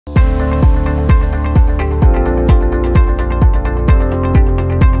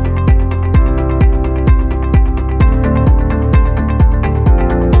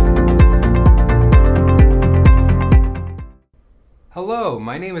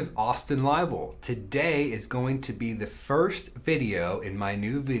my name is Austin Libal. Today is going to be the first video in my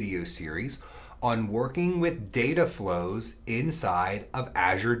new video series on working with data flows inside of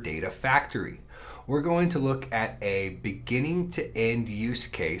Azure Data Factory. We're going to look at a beginning to end use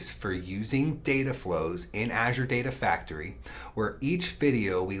case for using data flows in Azure Data Factory, where each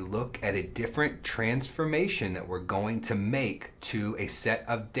video we look at a different transformation that we're going to make to a set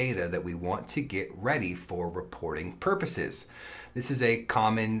of data that we want to get ready for reporting purposes. This is a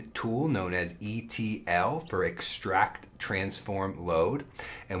common tool known as ETL for extract, transform, load.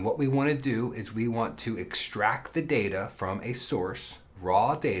 And what we want to do is we want to extract the data from a source,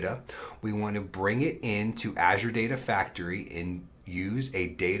 raw data. We want to bring it into Azure Data Factory and use a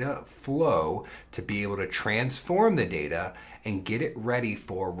data flow to be able to transform the data and get it ready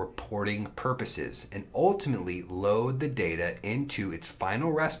for reporting purposes, and ultimately load the data into its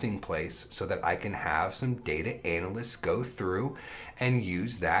final resting place so that I can have some data analysts go through and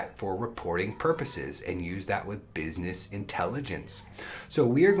use that for reporting purposes and use that with business intelligence. So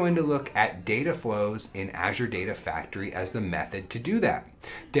we are going to look at data flows in Azure Data Factory as the method to do that.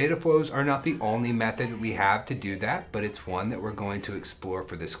 Data flows are not the only method we have to do that, but it's one that we're going to explore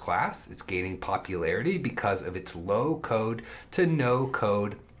for this class. It's gaining popularity because of its low code to no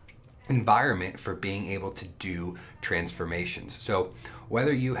code environment for being able to do transformations. So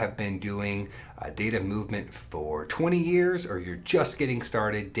whether you have been doing data movement for 20 years or you're just getting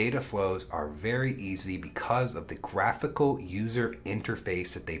started, data flows are very easy because of the graphical user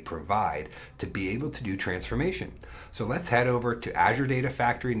interface that they provide to be able to do transformation. So let's head over to Azure Data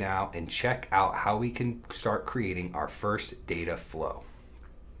Factory now and check out how we can start creating our first data flow.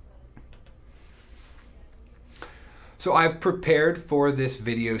 So I've prepared for this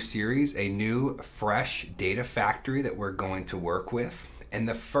video series a new fresh data factory that we're going to work with. And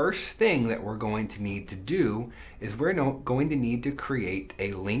the first thing that we're going to need to do is we're going to need to create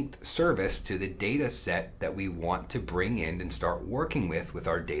a linked service to the data set that we want to bring in and start working with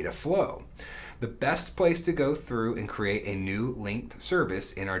our data flow. The best place to go through and create a new linked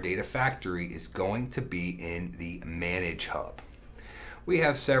service in our data factory is going to be in the Manage Hub. We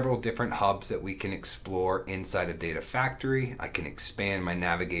have several different hubs that we can explore inside of Data Factory. I can expand my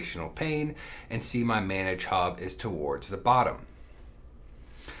navigational pane and see my Manage Hub is towards the bottom.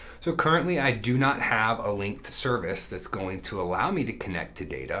 So currently I do not have a linked service that's going to allow me to connect to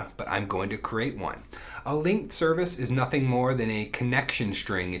data, but I'm going to create one. A linked service is nothing more than a connection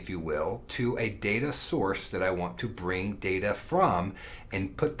string, if you will, to a data source that I want to bring data from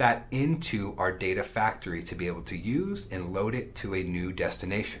and put that into our data factory to be able to use and load it to a new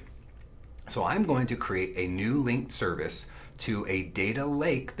destination. So I'm going to create a new linked service to a data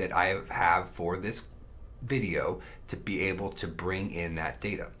lake that I have for this video to be able to bring in that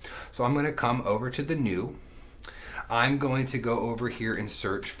data. So I'm going to come over to the new. I'm going to go over here and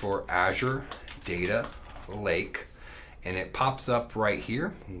search for Azure Data Lake, and it pops up right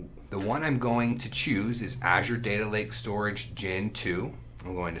here. The one I'm going to choose is Azure Data Lake Storage Gen 2.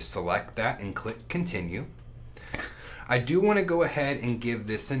 I'm going to select that and click Continue. I do want to go ahead and give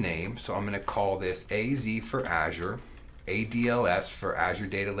this a name, so I'm going to call this AZ for Azure, ADLS for Azure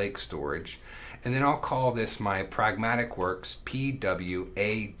Data Lake Storage, and then I'll call this my Pragmatic Works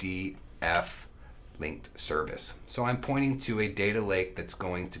PWADF linked service. So I'm pointing to a data lake that's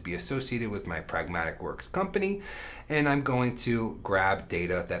going to be associated with my Pragmatic Works company, and I'm going to grab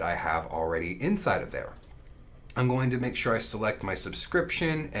data that I have already inside of there. I'm going to make sure I select my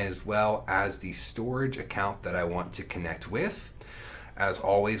subscription as well as the storage account that I want to connect with. As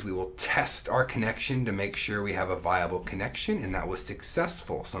always, we will test our connection to make sure we have a viable connection, and that was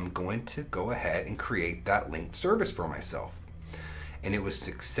successful. So I'm going to go ahead and create that linked service for myself. And it was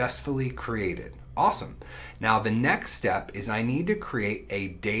successfully created. Awesome. Now the next step is I need to create a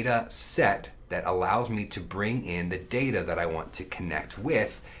data set that allows me to bring in the data that I want to connect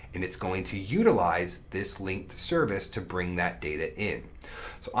with, and it's going to utilize this linked service to bring that data in.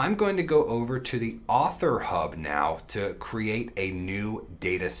 So I'm going to go over to the Author Hub now to create a new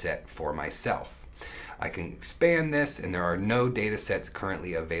data set for myself. I can expand this, and there are no data sets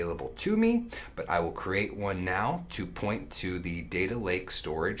currently available to me, but I will create one now to point to the data lake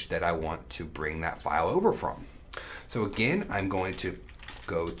storage that I want to bring that file over from. So again, I'm going to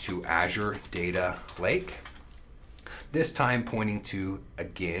go to Azure Data Lake. This time pointing to,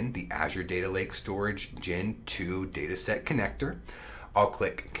 again, the Azure Data Lake Storage Gen 2 dataset connector. I'll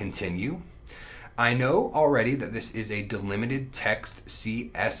click Continue. I know already that this is a delimited text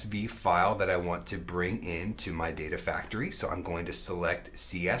CSV file that I want to bring into my data factory, so I'm going to select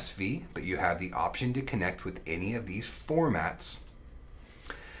CSV, but you have the option to connect with any of these formats.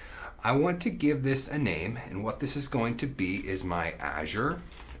 I want to give this a name, and what this is going to be is my Azure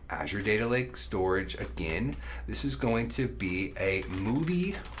Data Lake storage. Again, this is going to be a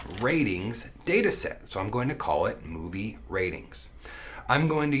movie ratings data set. So I'm going to call it movie ratings. I'm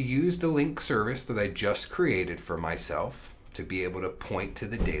going to use the link service that I just created for myself to be able to point to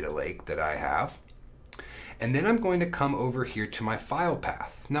the data lake that I have. And then I'm going to come over here to my file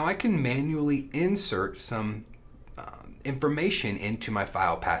path. Now I can manually insert some information into my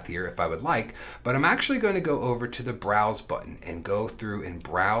file path here if I would like, but I'm actually going to go over to the browse button and go through and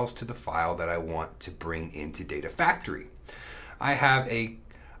browse to the file that I want to bring into Data Factory. I have a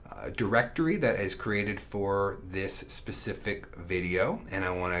directory that is created for this specific video, and I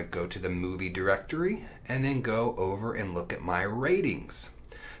want to go to the movie directory and then go over and look at my ratings.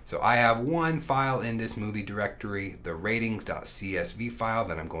 So I have one file in this movie directory, the ratings.csv file,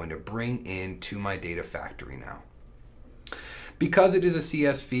 that I'm going to bring into my Data Factory now. Because it is a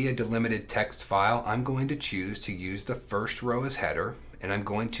CSV, a delimited text file, I'm going to choose to use the first row as header, and I'm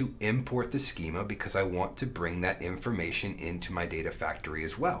going to import the schema because I want to bring that information into my Data Factory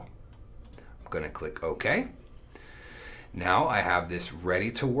as well. I'm going to click OK. Now I have this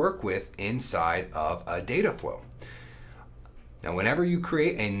ready to work with inside of a data flow. Now, whenever you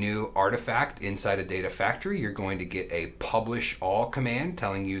create a new artifact inside a Data Factory, you're going to get a publish all command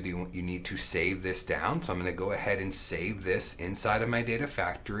telling you that you need to save this down. So I'm going to go ahead and save this inside of my Data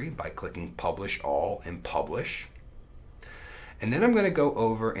Factory by clicking publish all and publish. And then I'm going to go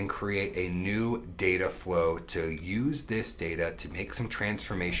over and create a new data flow to use this data to make some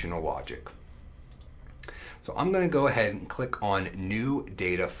transformational logic. So I'm going to go ahead and click on New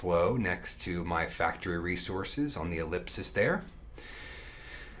Data Flow next to my factory resources on the ellipsis there.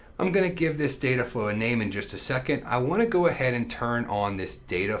 I'm going to give this data flow a name in just a second. I want to go ahead and turn on this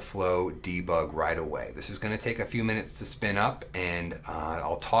data flow debug right away. This is going to take a few minutes to spin up, and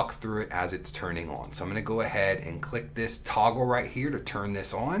I'll talk through it as it's turning on. So I'm going to go ahead and click this toggle right here to turn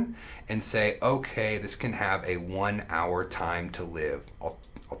this on and say, okay, this can have a 1 hour time to live. I'll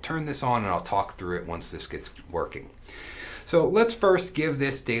turn this on and I'll talk through it once this gets working. So let's first give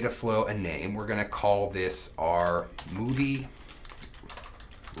this data flow a name. We're going to call this our movie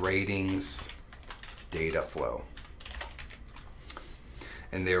ratings data flow.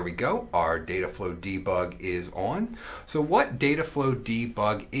 And there we go, our data flow debug is on. So what data flow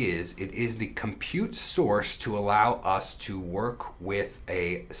debug is, it is the compute source to allow us to work with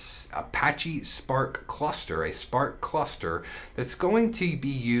a Apache Spark cluster, a Spark cluster that's going to be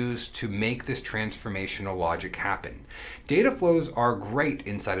used to make this transformational logic happen. Data flows are great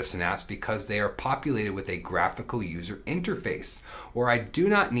inside of Synapse because they are populated with a graphical user interface, where I do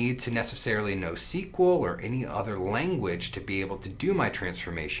not need to necessarily know SQL or any other language to be able to do my transformation.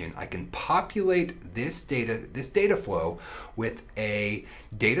 I can populate this data flow with a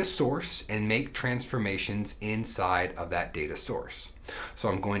data source and make transformations inside of that data source. So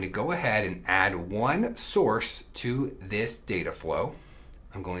I'm going to go ahead and add one source to this data flow.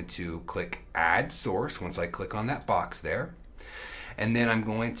 I'm going to click Add Source once I click on that box there. And then I'm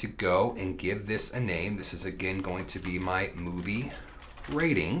going to go and give this a name. This is again going to be my movie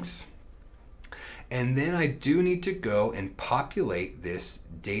ratings. And then I do need to go and populate this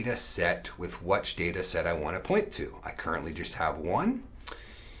data set with which data set I want to point to. I currently just have one.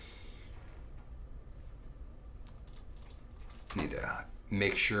 Need to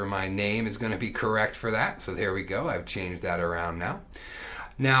make sure my name is going to be correct for that. So there we go. I've changed that around now.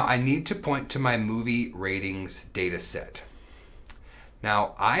 Now I need to point to my movie ratings data set.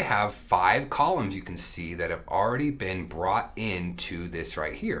 Now I have 5 columns you can see that have already been brought into this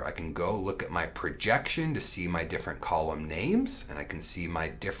right here. I can go look at my projection to see my different column names, and I can see my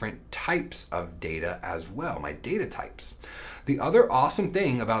different types of data as well, my data types. The other awesome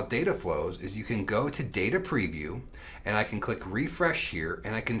thing about data flows is you can go to data preview and I can click refresh here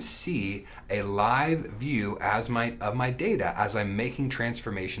and I can see a live view of my data as I'm making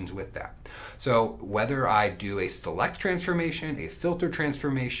transformations with that. So whether I do a select transformation, a filter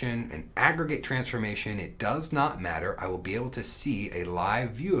transformation, an aggregate transformation, it does not matter. I will be able to see a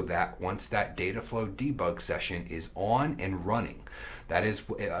live view of that once that data flow debug session is on and running. That is,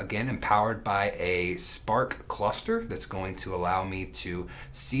 again, empowered by a Spark cluster that's going to allow me to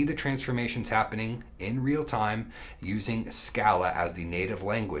see the transformations happening in real time using Scala as the native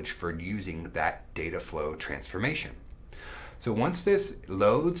language for using that data flow transformation. So once this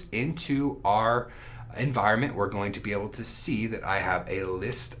loads into our environment, we're going to be able to see that I have a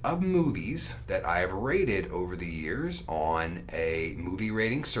list of movies that I have rated over the years on a movie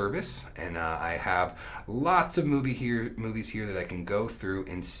rating service, and I have lots of movies here that I can go through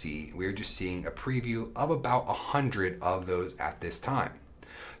and see. We're just seeing a preview of about 100 of those at this time.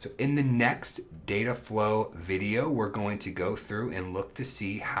 So in the next data flow video, we're going to go through and look to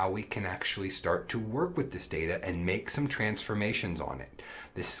see how we can actually start to work with this data and make some transformations on it.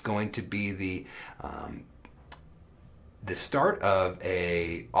 This is going to be the start of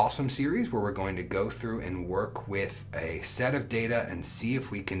a awesome series where we're going to go through and work with a set of data and see if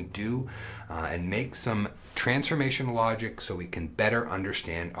we can do and make some transformation logic so we can better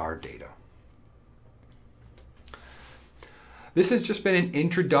understand our data. This has just been an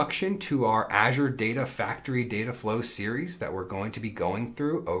introduction to our Azure Data Factory data flow series that we're going to be going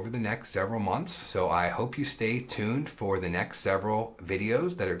through over the next several months. So I hope you stay tuned for the next several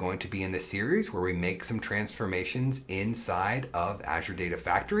videos that are going to be in the series where we make some transformations inside of Azure Data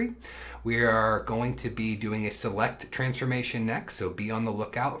Factory. We are going to be doing a select transformation next, so be on the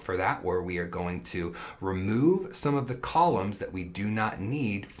lookout for that, where we are going to remove some of the columns that we do not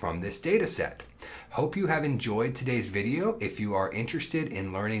need from this data set. Hope you have enjoyed today's video. If you are interested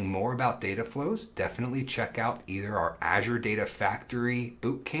in learning more about data flows, definitely check out either our Azure Data Factory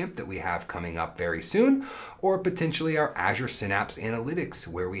bootcamp that we have coming up very soon, or potentially our Azure Synapse Analytics,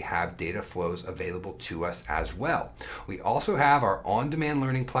 where we have data flows available to us as well. We also have our on-demand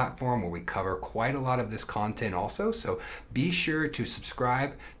learning platform where we cover quite a lot of this content also, so be sure to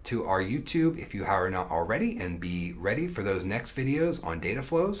subscribe to our YouTube if you are not already, and be ready for those next videos on data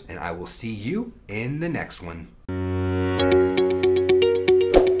flows, and I will see you in the next one.